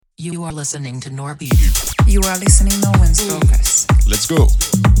You are listening to Norby. You are listening to Windstalkers. Let's go.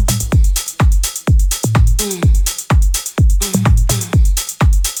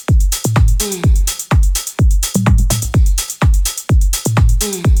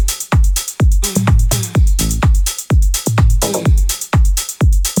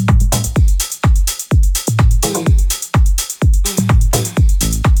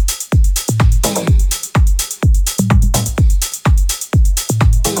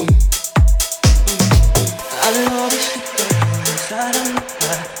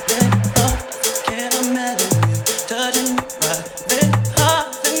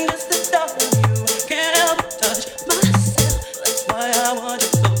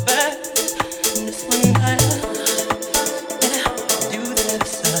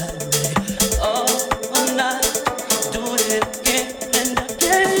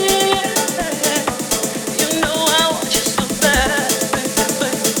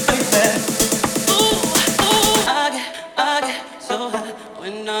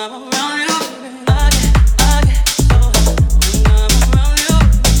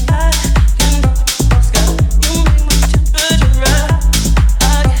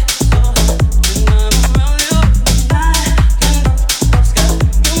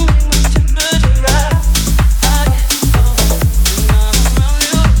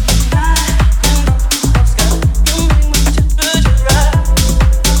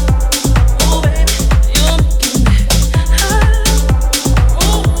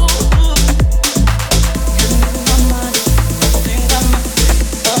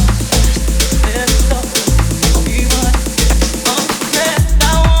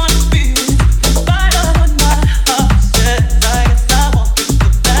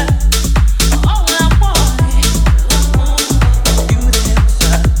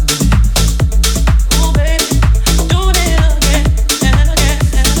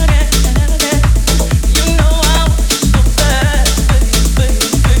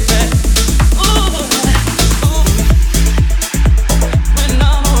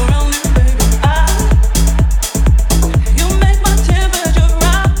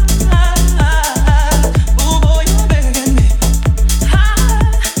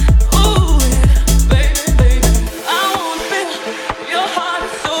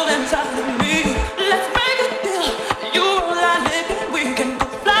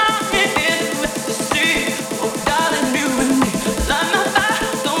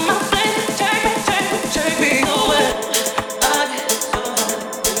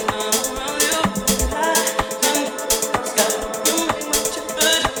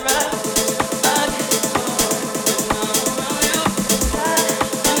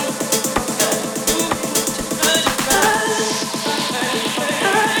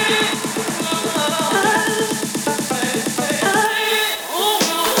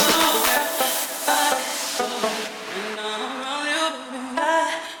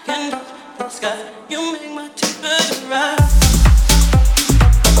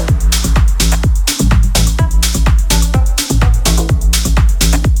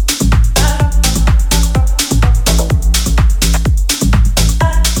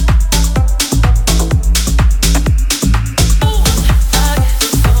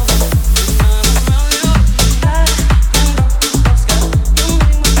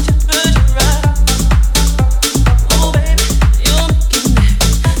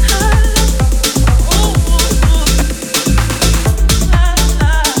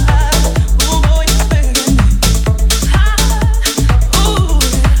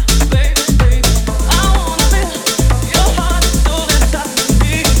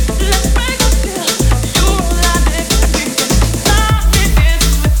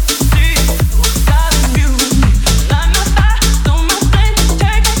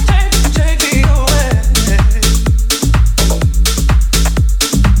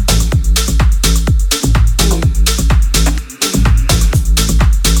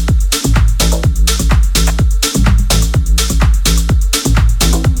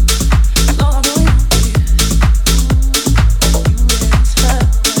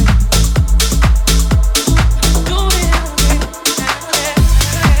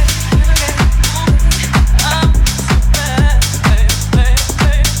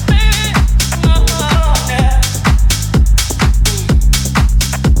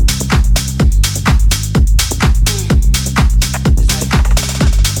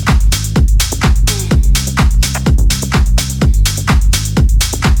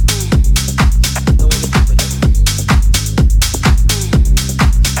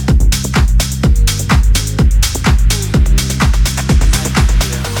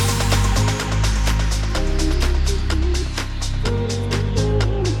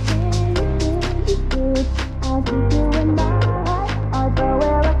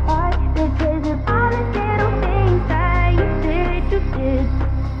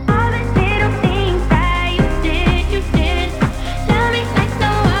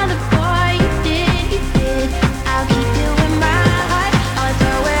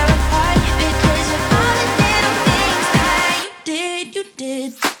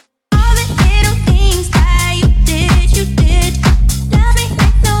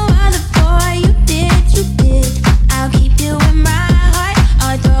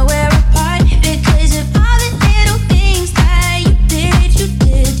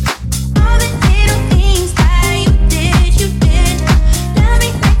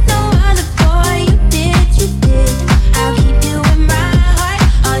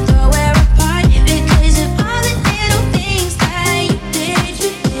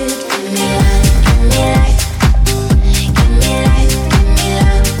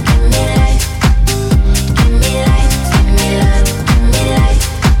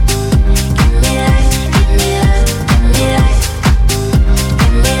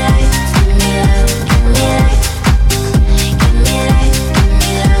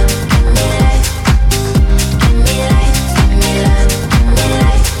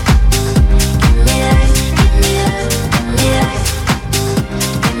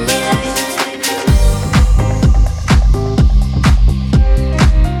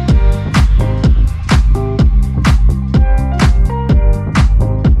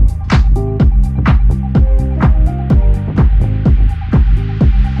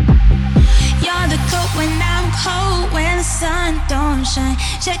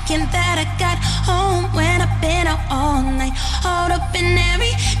 checking that I got home when I've been out all night. Hold up in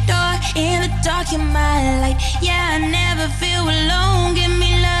every door, in the dark, you're my light. Yeah, I never feel alone. Give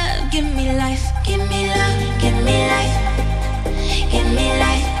me love, give me life. Give me love, give me life. Give me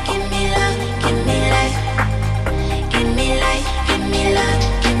life, give me love, give me life. Give me life, give me love,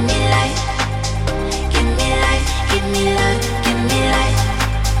 give me life. Give me life, give me love, give me life.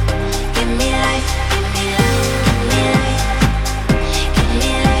 Give me life, give me love, give me life. Give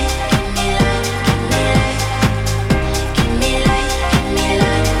me life, give me love, give me life. Give me life, give me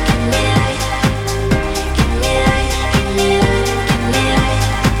love, give me life. Give me life, give me love, give me life.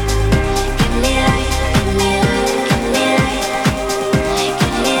 Give me life, give me love, give me life.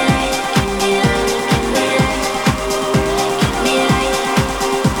 Give me life, give me love, give me life.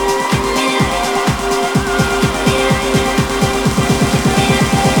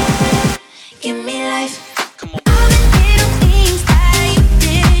 Give me life, give me life. All the little things that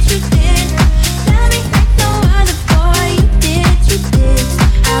you did. Love me like no other boy. You did.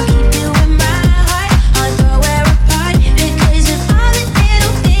 I'll keep you in my heart, although we're apart. Because of all the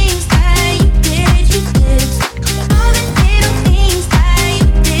little things that you did. All the little things that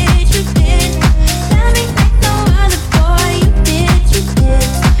you did. Love me like no other boy. You did.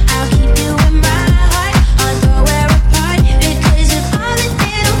 I'll keep you in my heart, although we're apart. Because of all the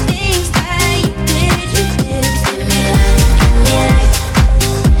little things that you did. Give me love, give me life.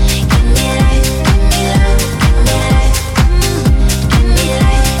 Give me life, give me love, give me life. Give me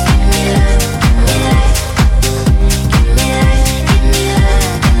life, give me love, give me life. Give me life, give me love,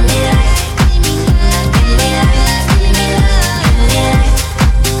 give me life. Give me love, give me life, give me love, give me life.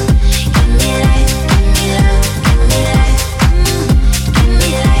 Give me life, give me love, give me life. Give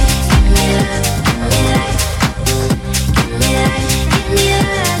me life, give me love, give me life. Give me life, give me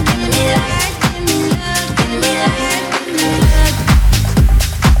love, give me life. Give me love, give me life, give me love.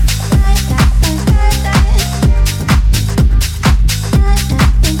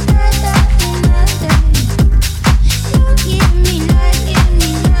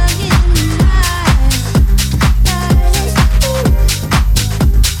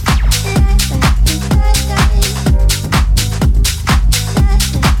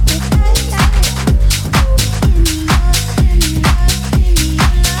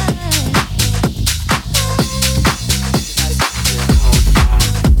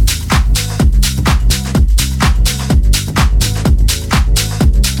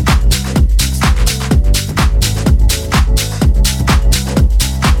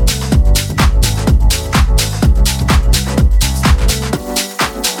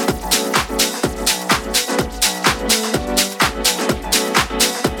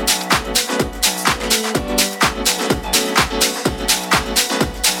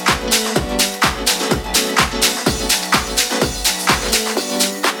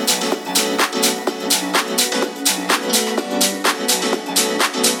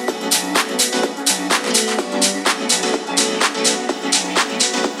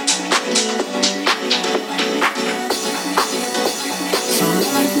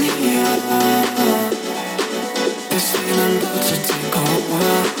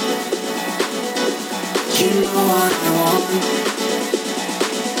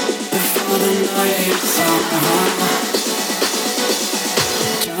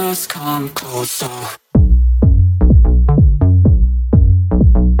 Just come closer.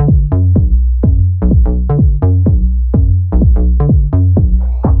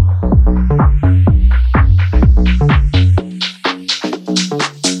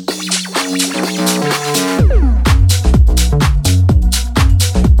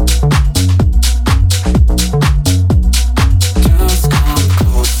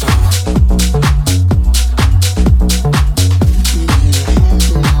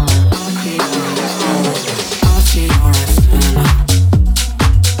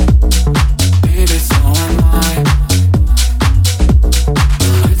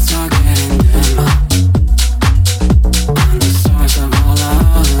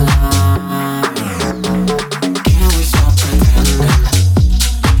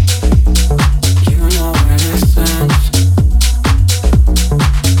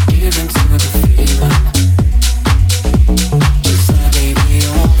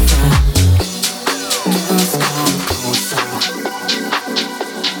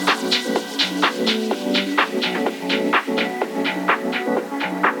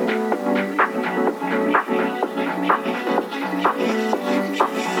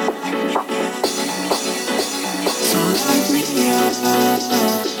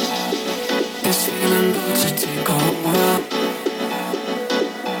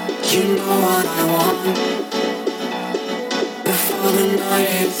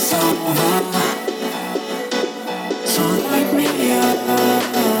 it's over. So light me up.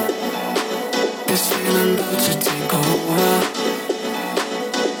 This feeling about to take over.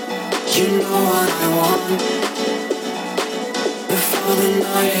 You know what I want. Before the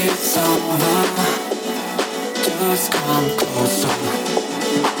night is over, just come closer.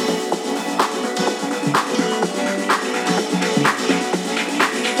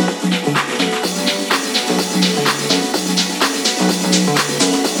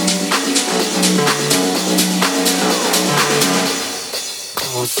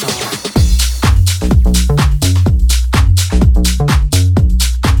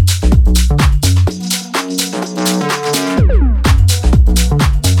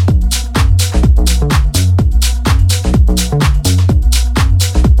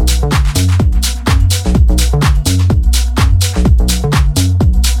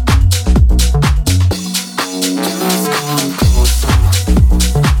 Just come closer.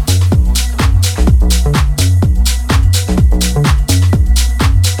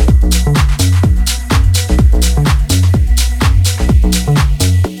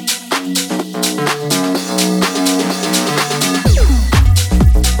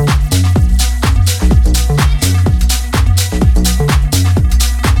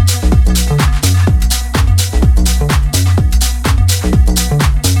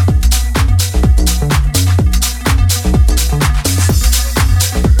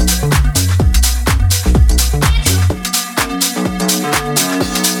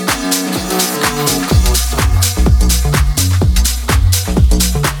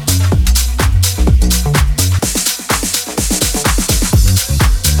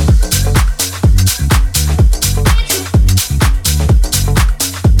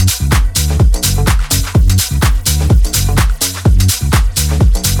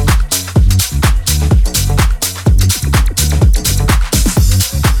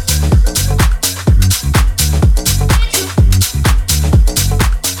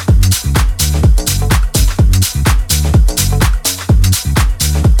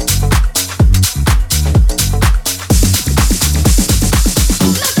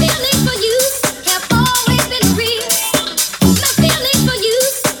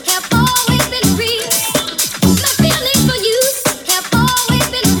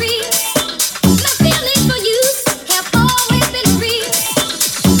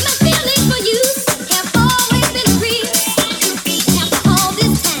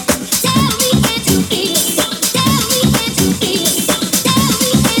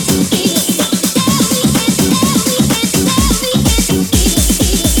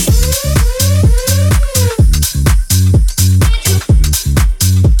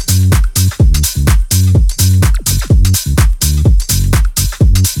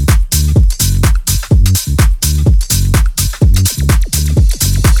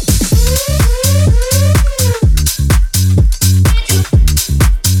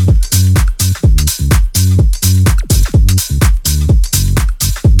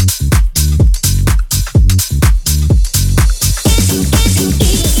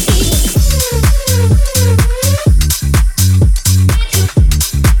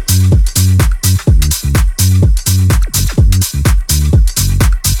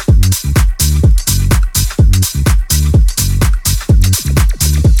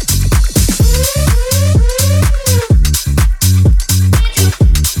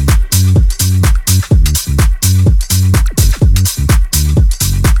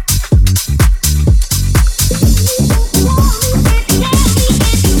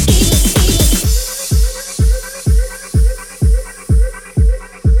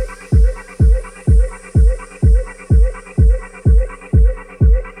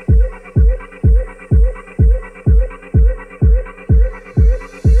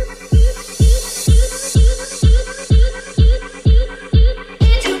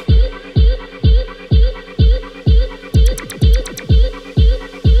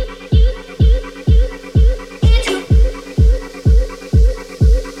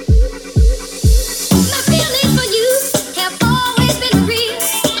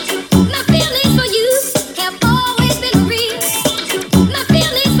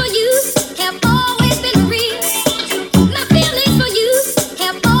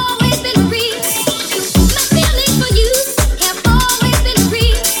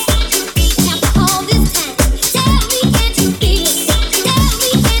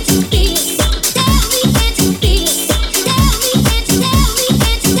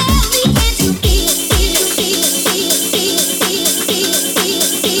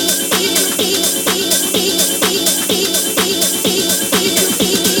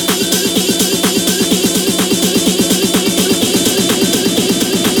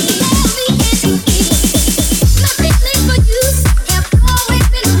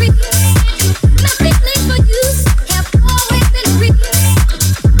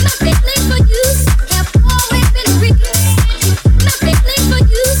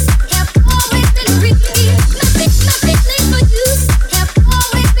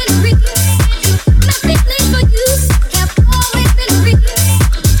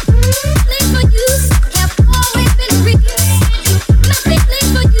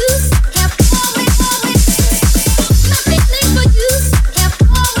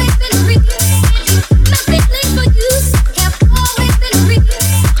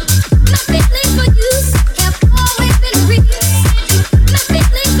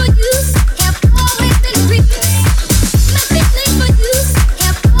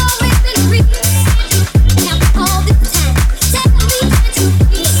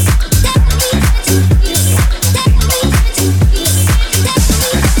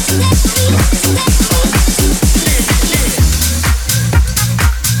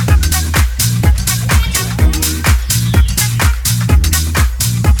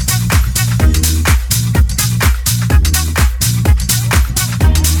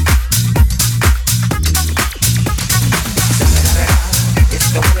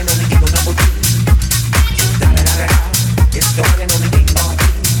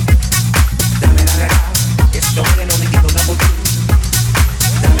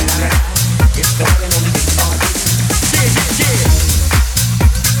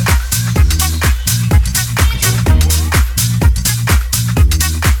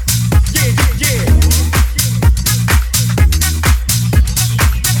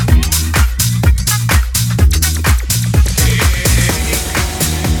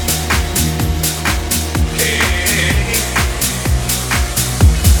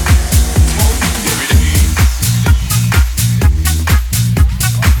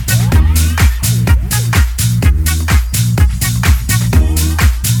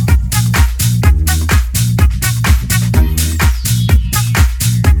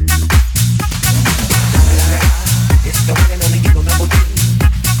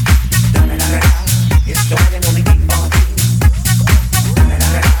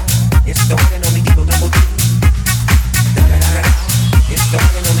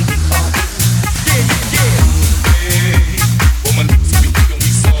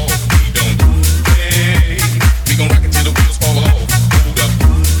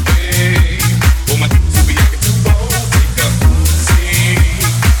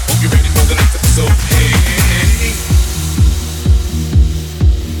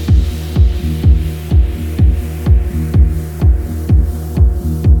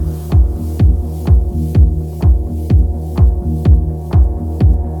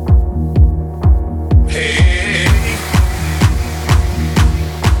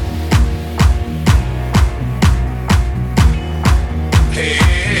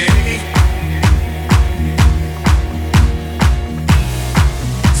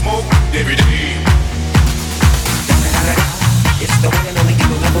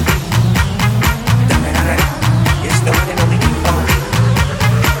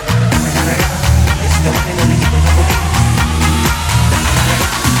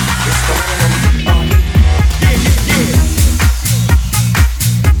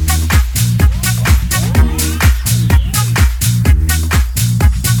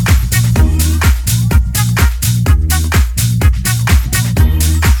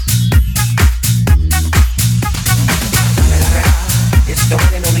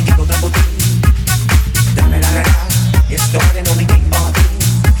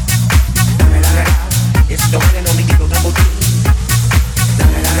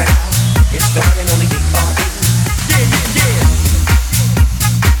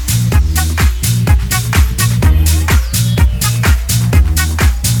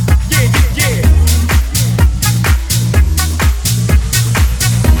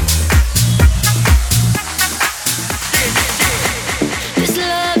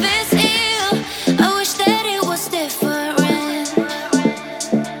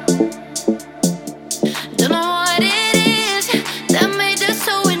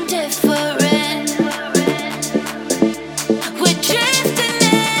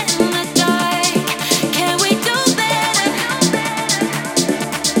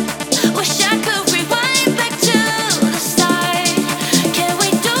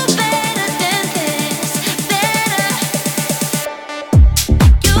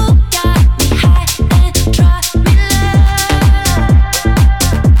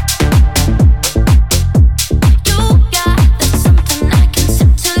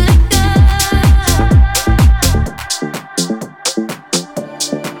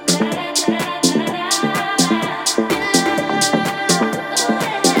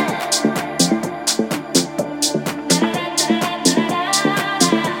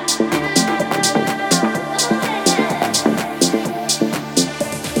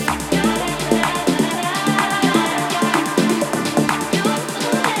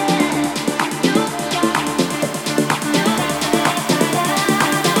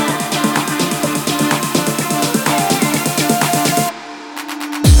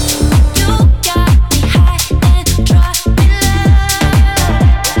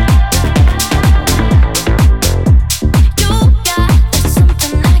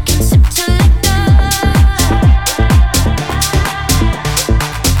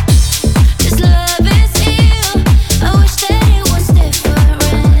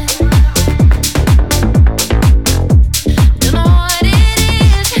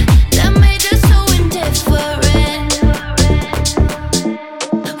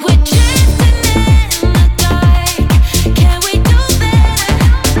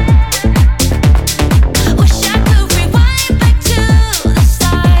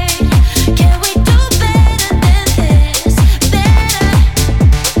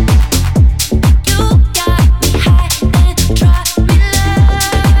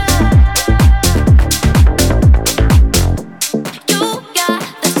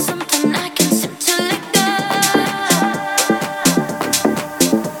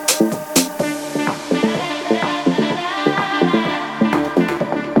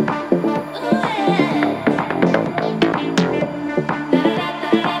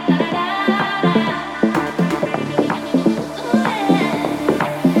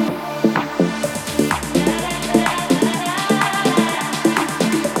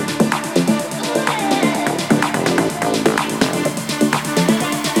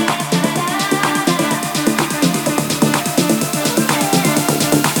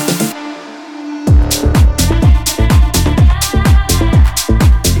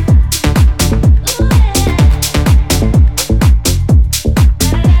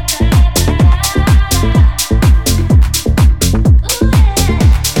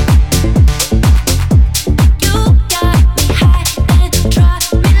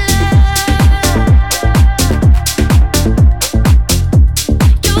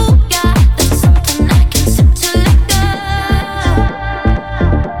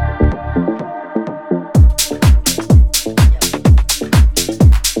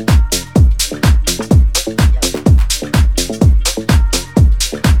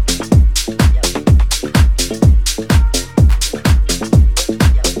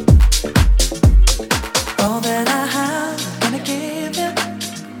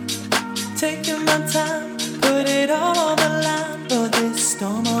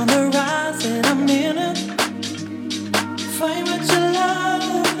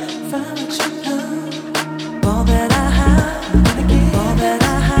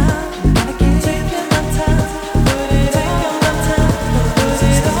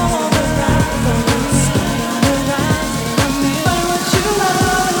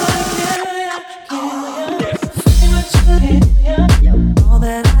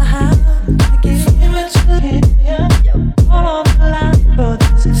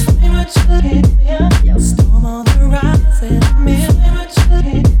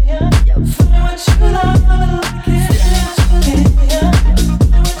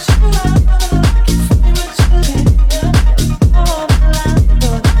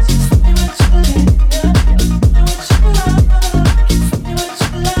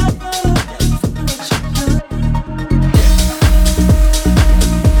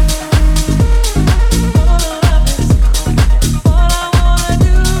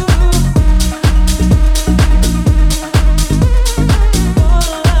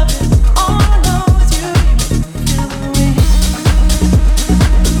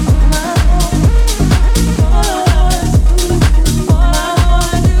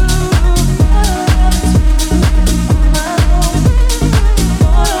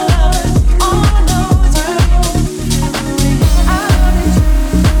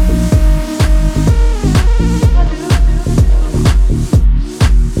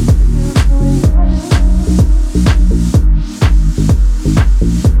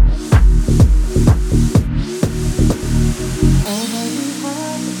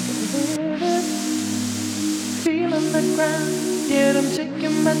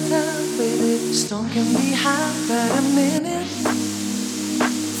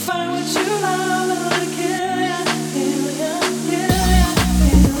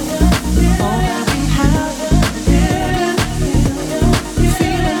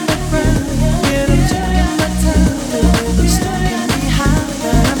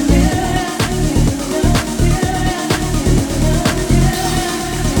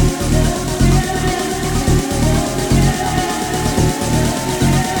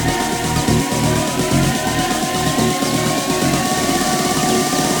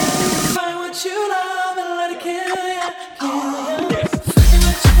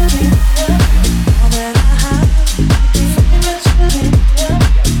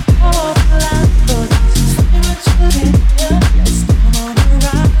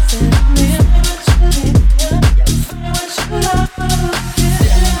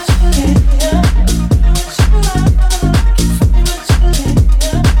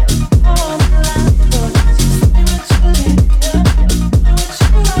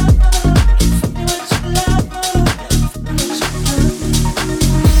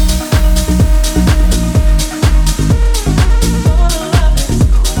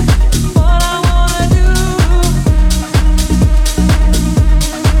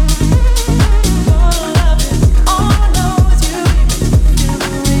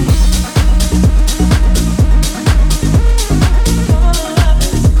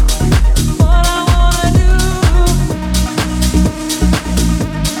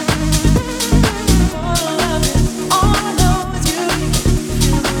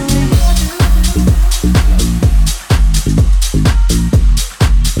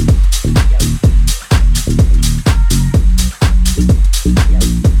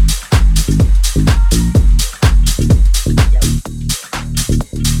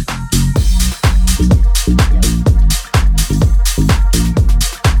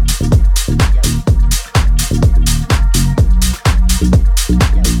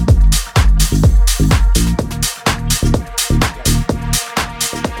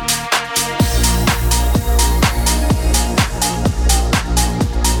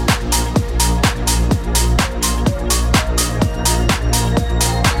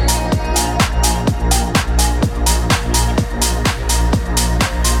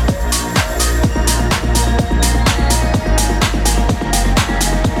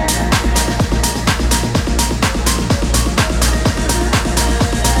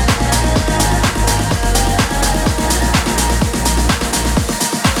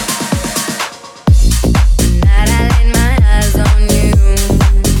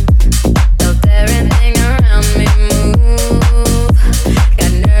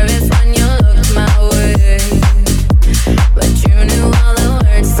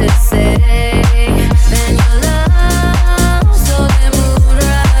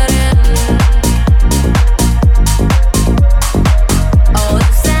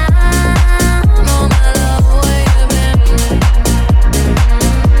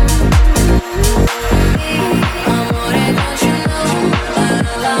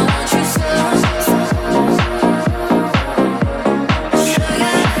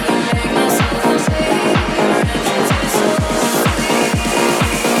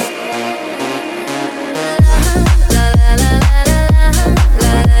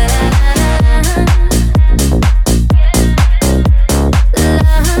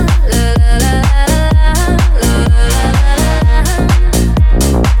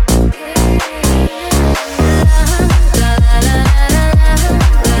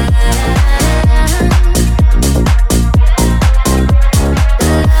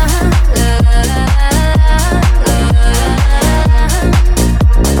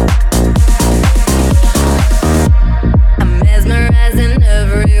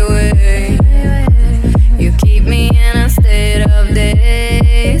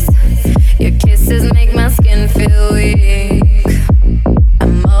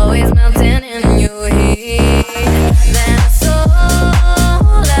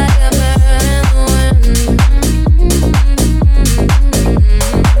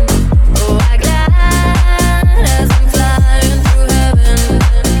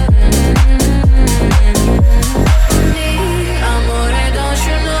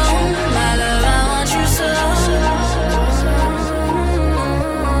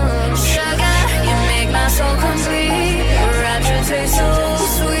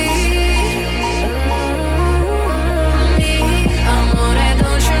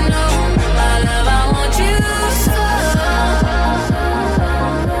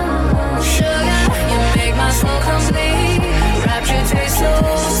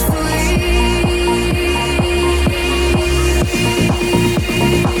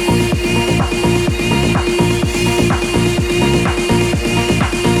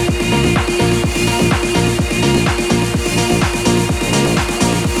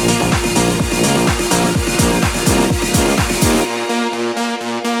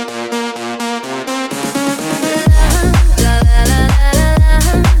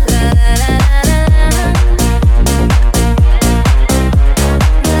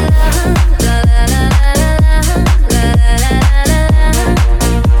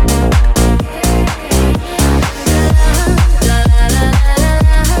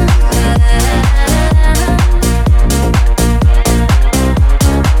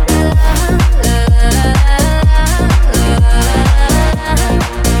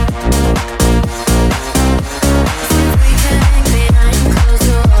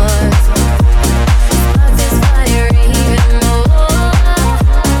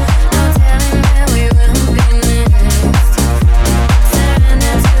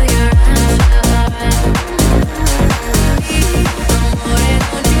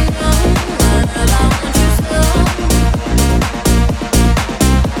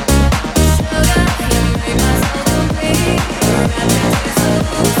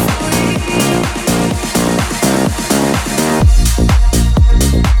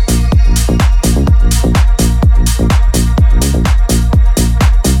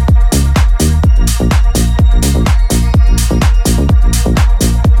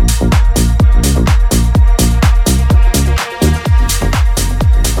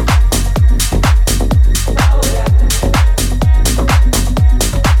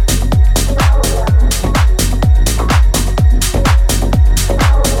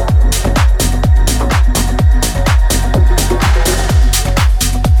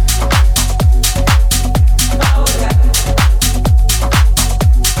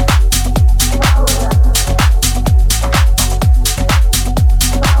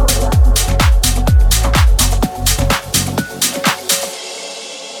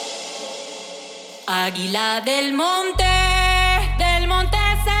 Águila del monte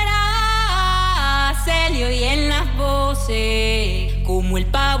será, se le oyen las voces como el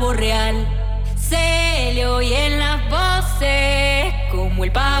pavo real. Se le oyen las voces como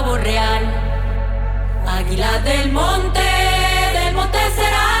el pavo real. Águila del monte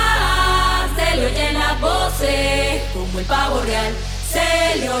será, se le oyen las voces como el pavo real.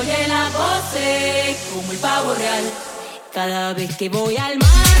 Se le oyen las voces como el pavo real. Cada vez que voy al mar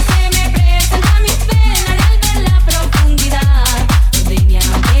se me presenta mis penas al ver la profundidad donde mi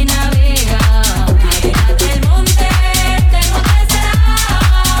amante navega. Águila del monte será,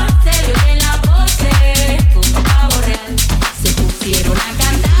 se le oyen las voces como el pavo real. Se pusieron a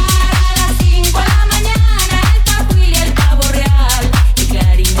cantar a las 5 de la mañana el tapuil y el pavo real, el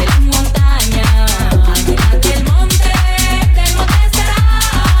clarín de las montañas. Águila del monte será,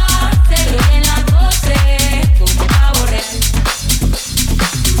 se le oyen las voces como el pavo real.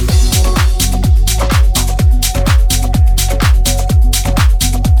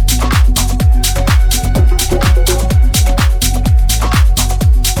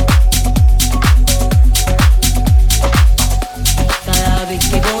 Cada vez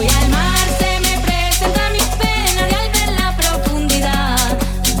que voy al mar se me presentan mis penas y al ver la profundidad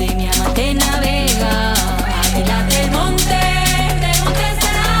donde mi amante navega. Águila del monte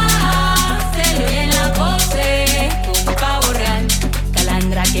será, se le oyen las voces como un pavo real.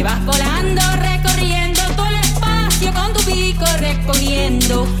 Calandra que vas volando, recorriendo todo el espacio con tu pico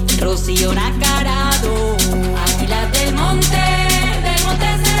recogiendo el rocío nacarado. Águila del monte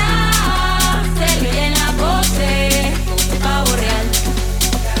será, se le oyen las voces como un pavo real.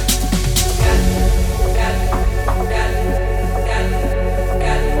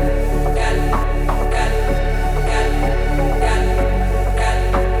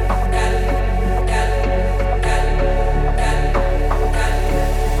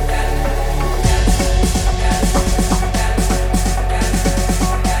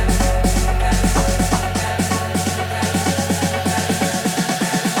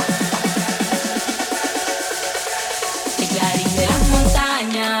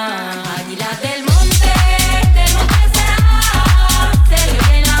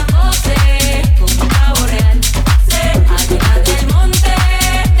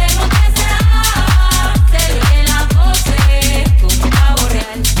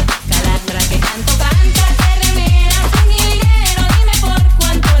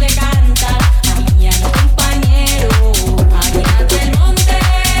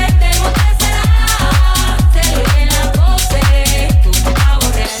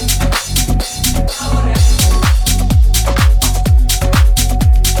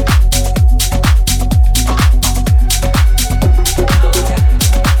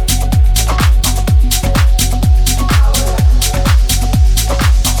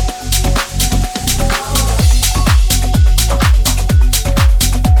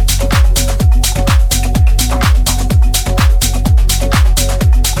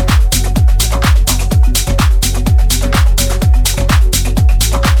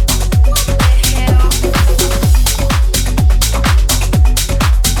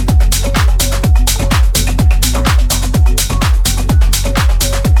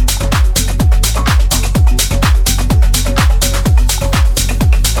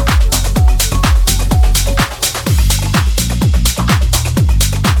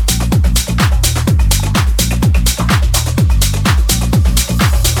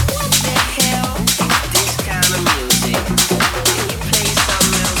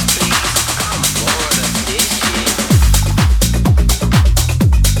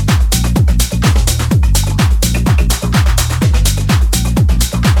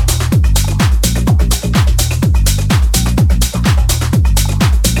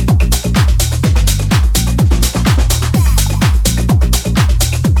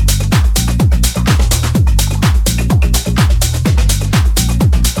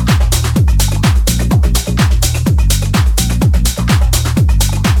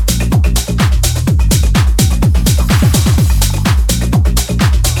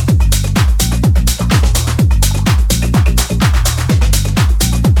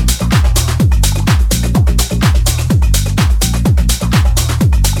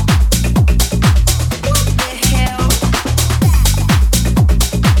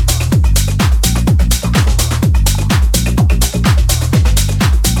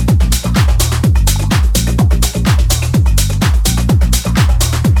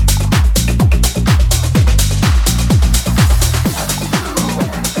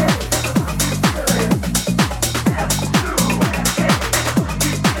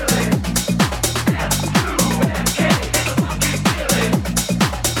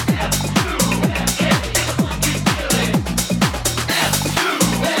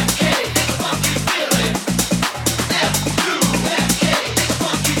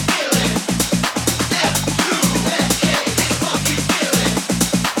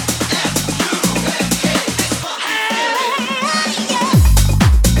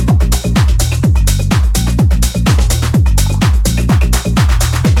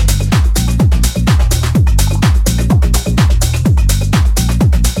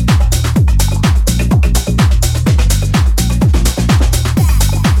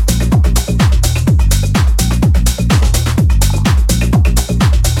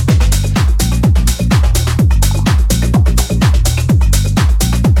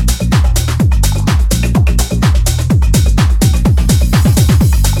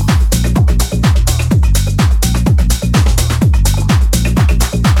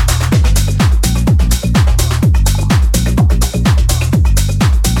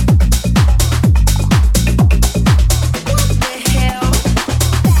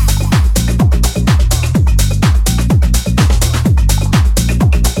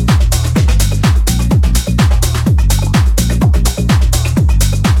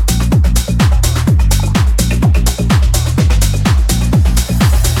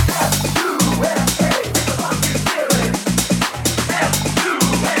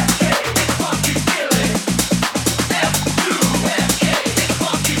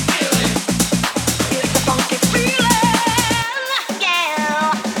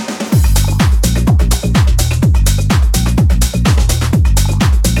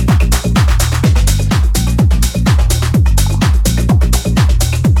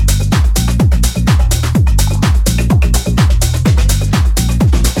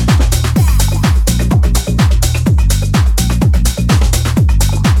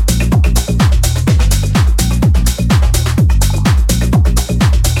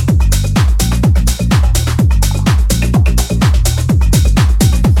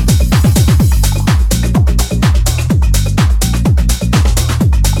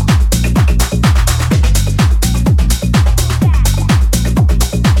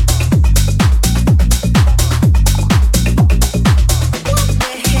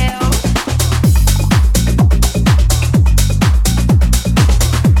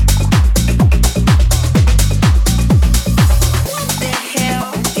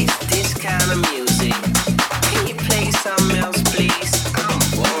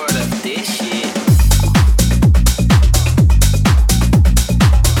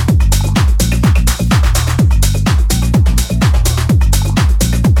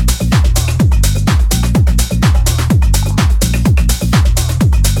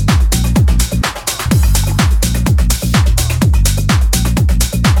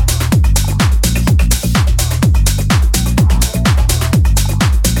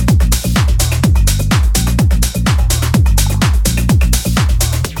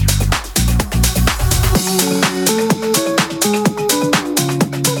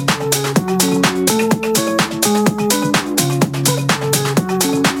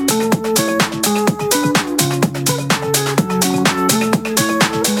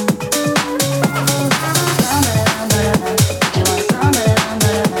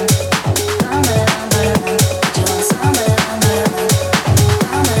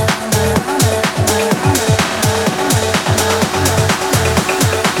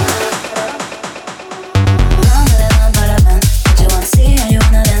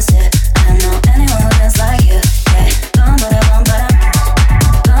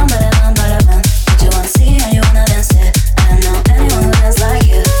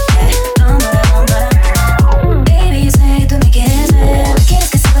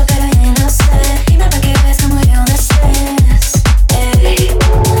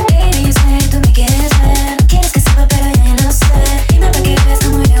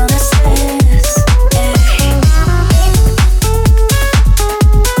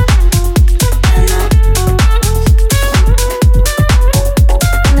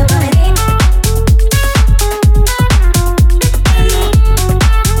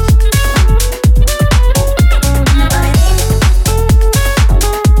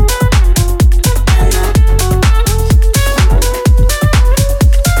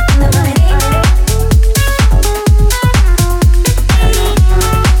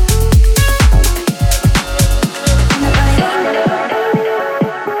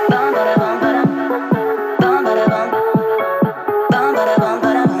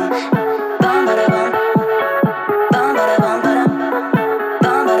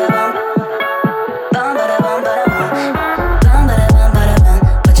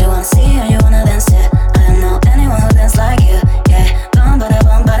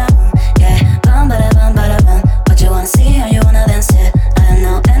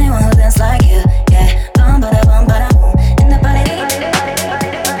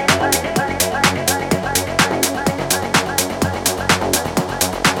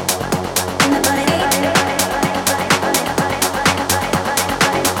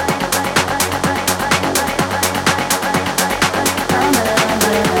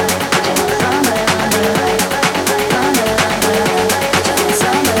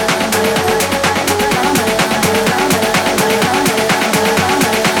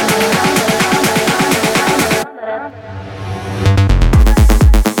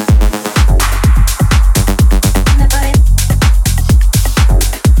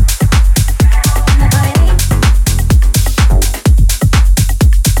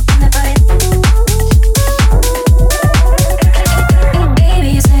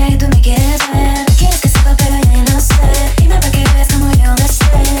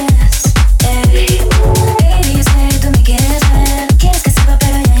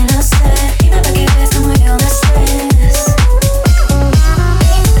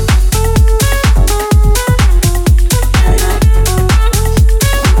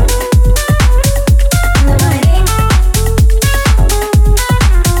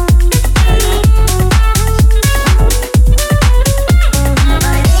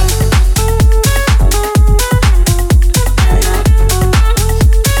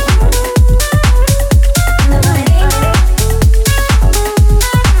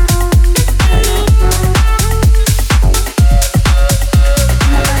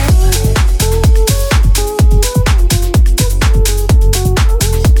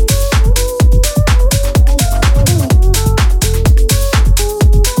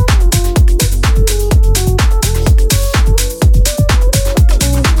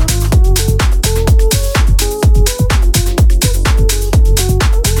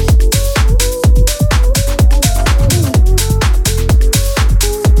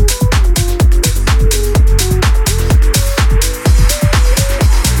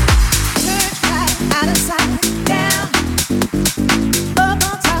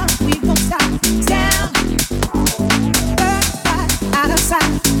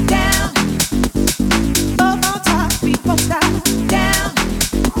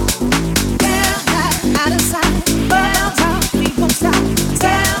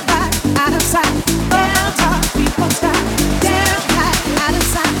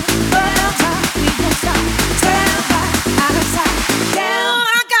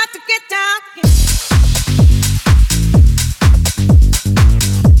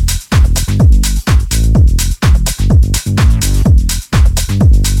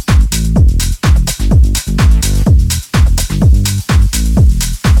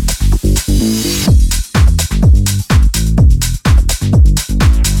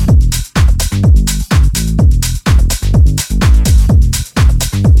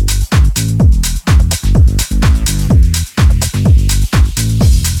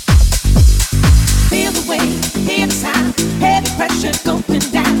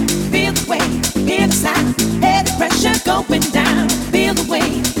 down. Feel the weight, hear the sound. Heavy pressure going down. Feel the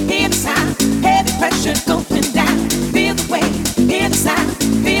weight, hear the sound. Heavy pressure going down. Feel the weight, hear the sound.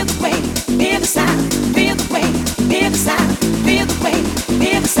 Feel the weight, hear the sound. Feel the weight, hear the sound. Feel the weight,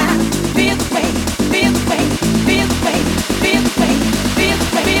 hear the sound. Feel the weight, feel the weight, feel the weight, feel the weight, feel the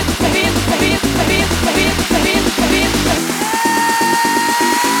weight, feel the weight, feel the weight, feel the weight, feel the weight, feel the weight.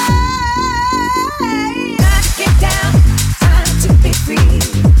 Time to get down, time to be free.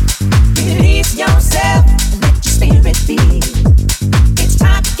 Release yourself and let your spirit be. It's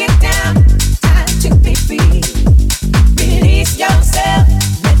time to get down, time to be free. Release yourself,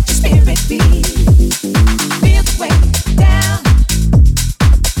 let your spirit be. Feel the weight down.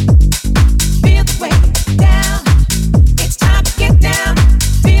 Feel the weight down. It's time to get down.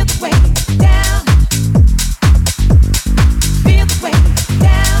 Feel the weight down. Feel the weight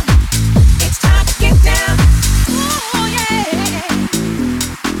down. It's time to get down. Oh yeah.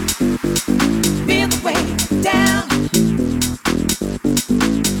 Feel the weight down.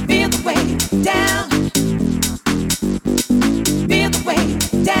 Feel the weight down. Feel the weight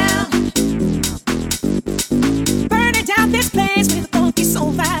down. Burning down this place with a funky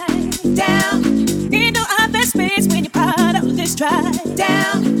soul vibe. Down. In no other space when you're part of this tribe.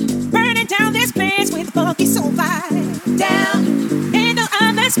 Down. Burning down this place with a funky soul vibe. Down. In no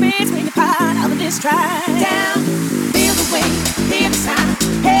other space when you're part of this tribe. Down. Feel the weight, hear the sound.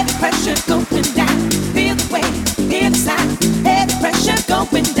 Heavy pressure going down. Feel the weight, hear the sound. Heavy pressure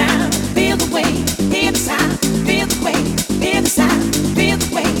going down. Feel the weight, hear the sound. Feel the weight, hear the sound. Feel the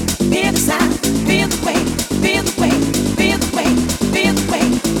weight, hear the sound. Feel the weight, feel the weight, feel the weight, feel the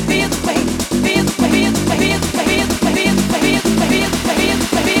weight, feel the weight, feel the weight, feel the weight, feel the weight, feel the weight, feel the weight, feel the weight, feel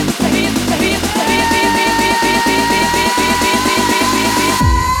the weight, feel the weight, feel the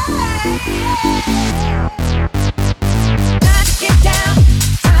weight.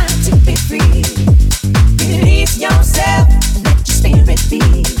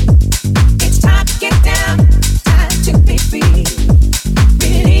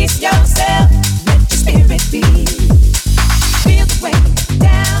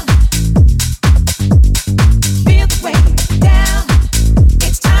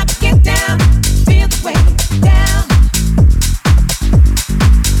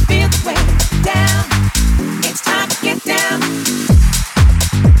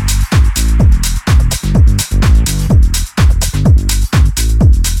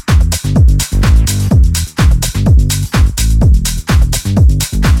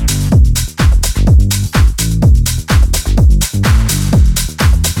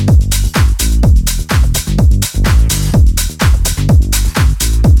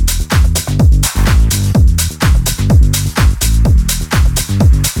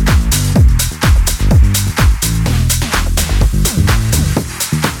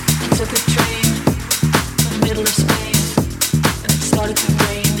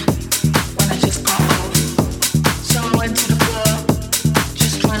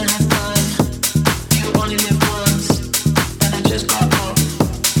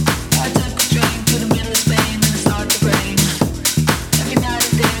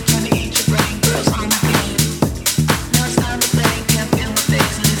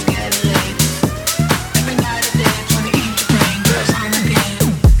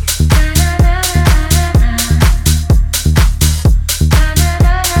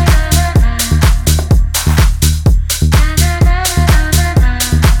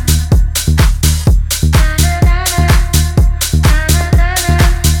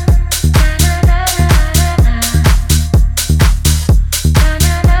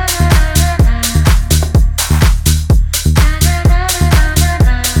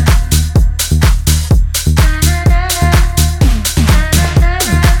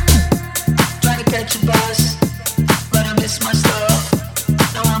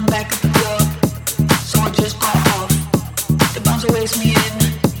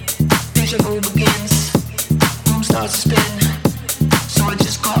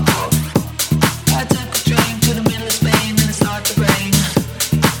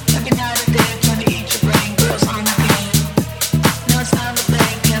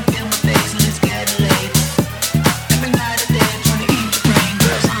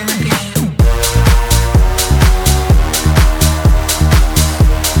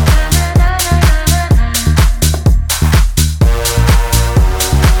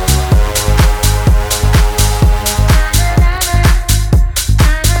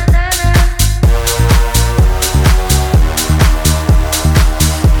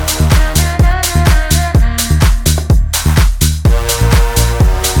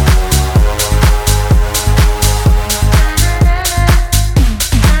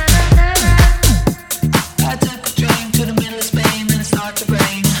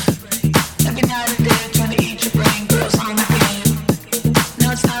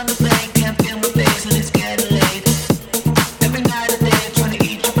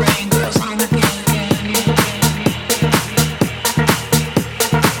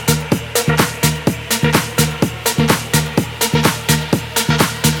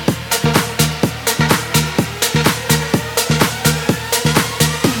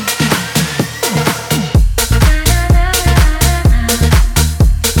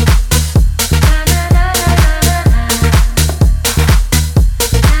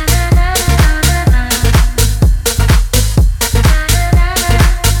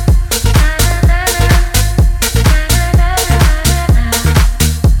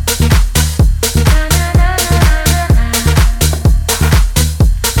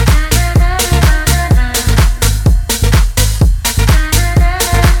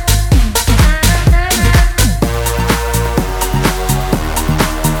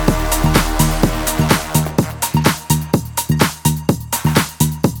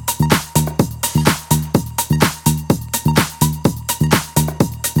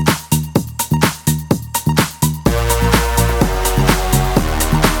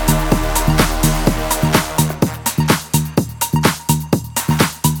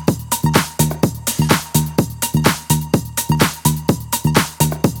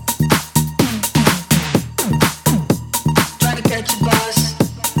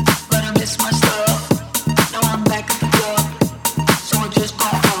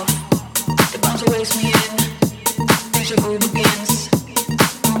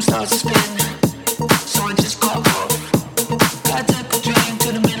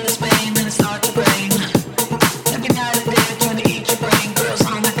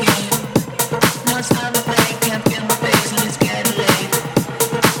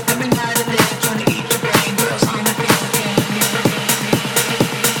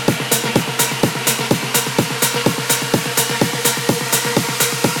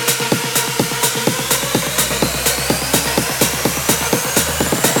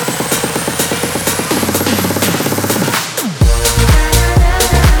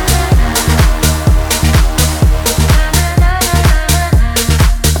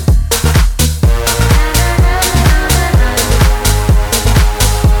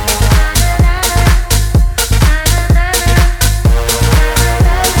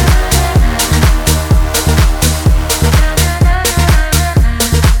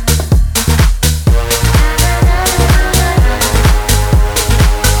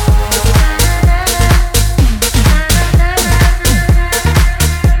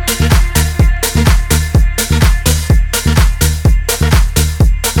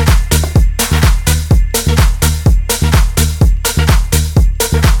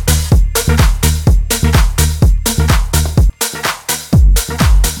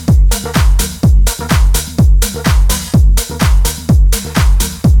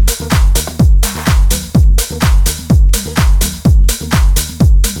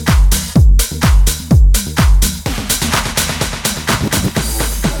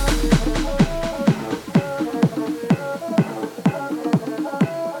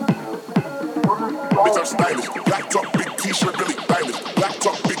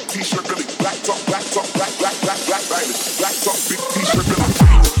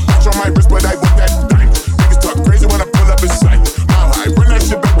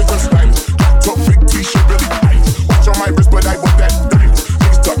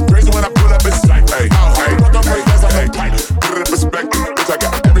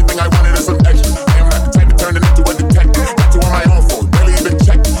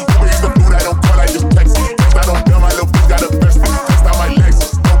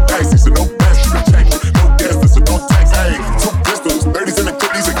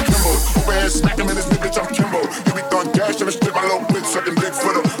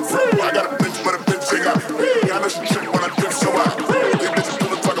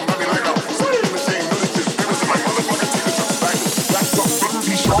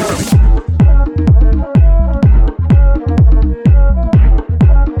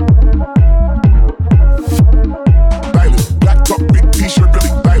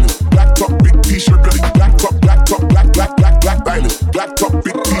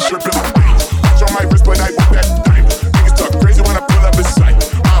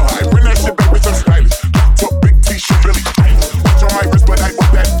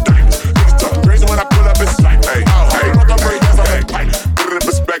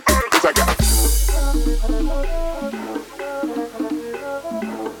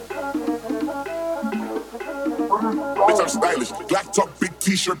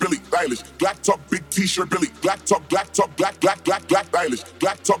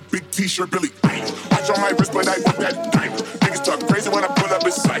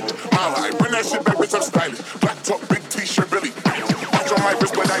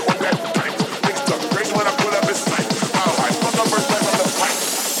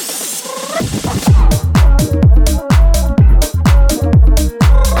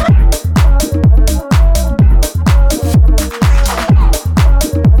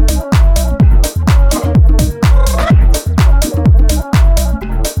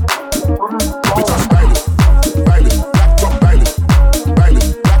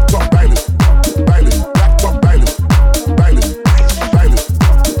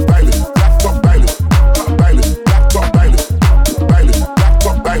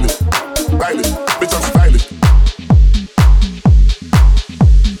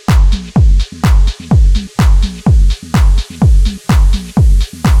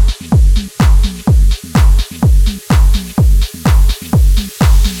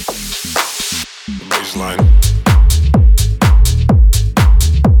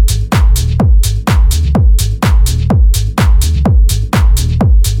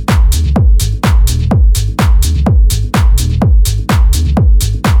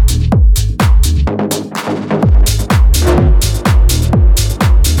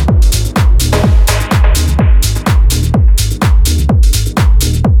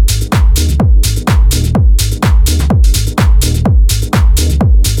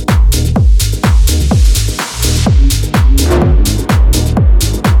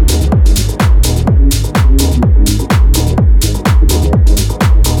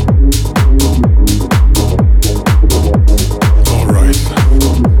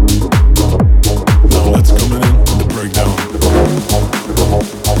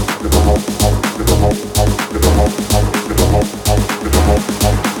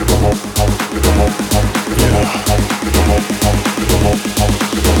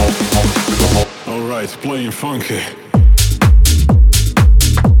 playing funky.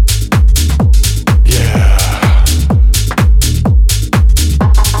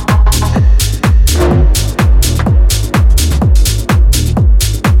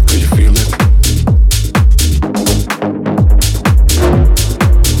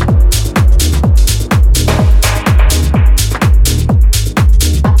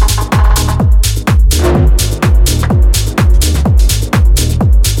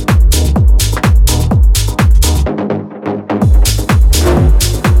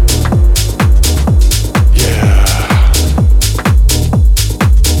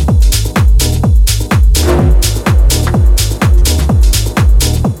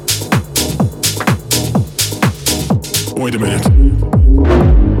 Wait a minute.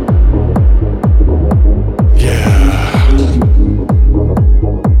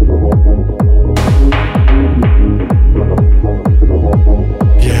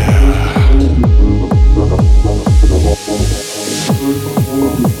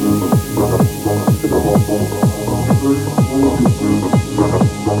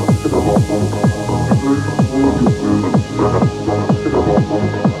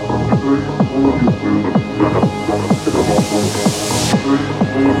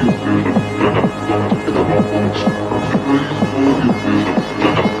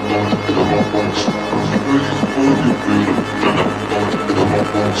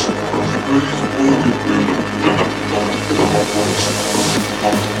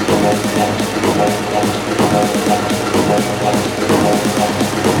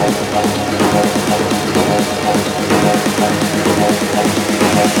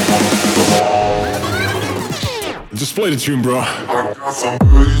 Just play the tune, bro. I got some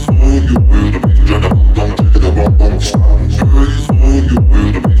goodies for you, with a don't take it about, don't stop. Goodies for you,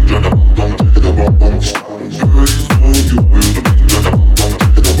 with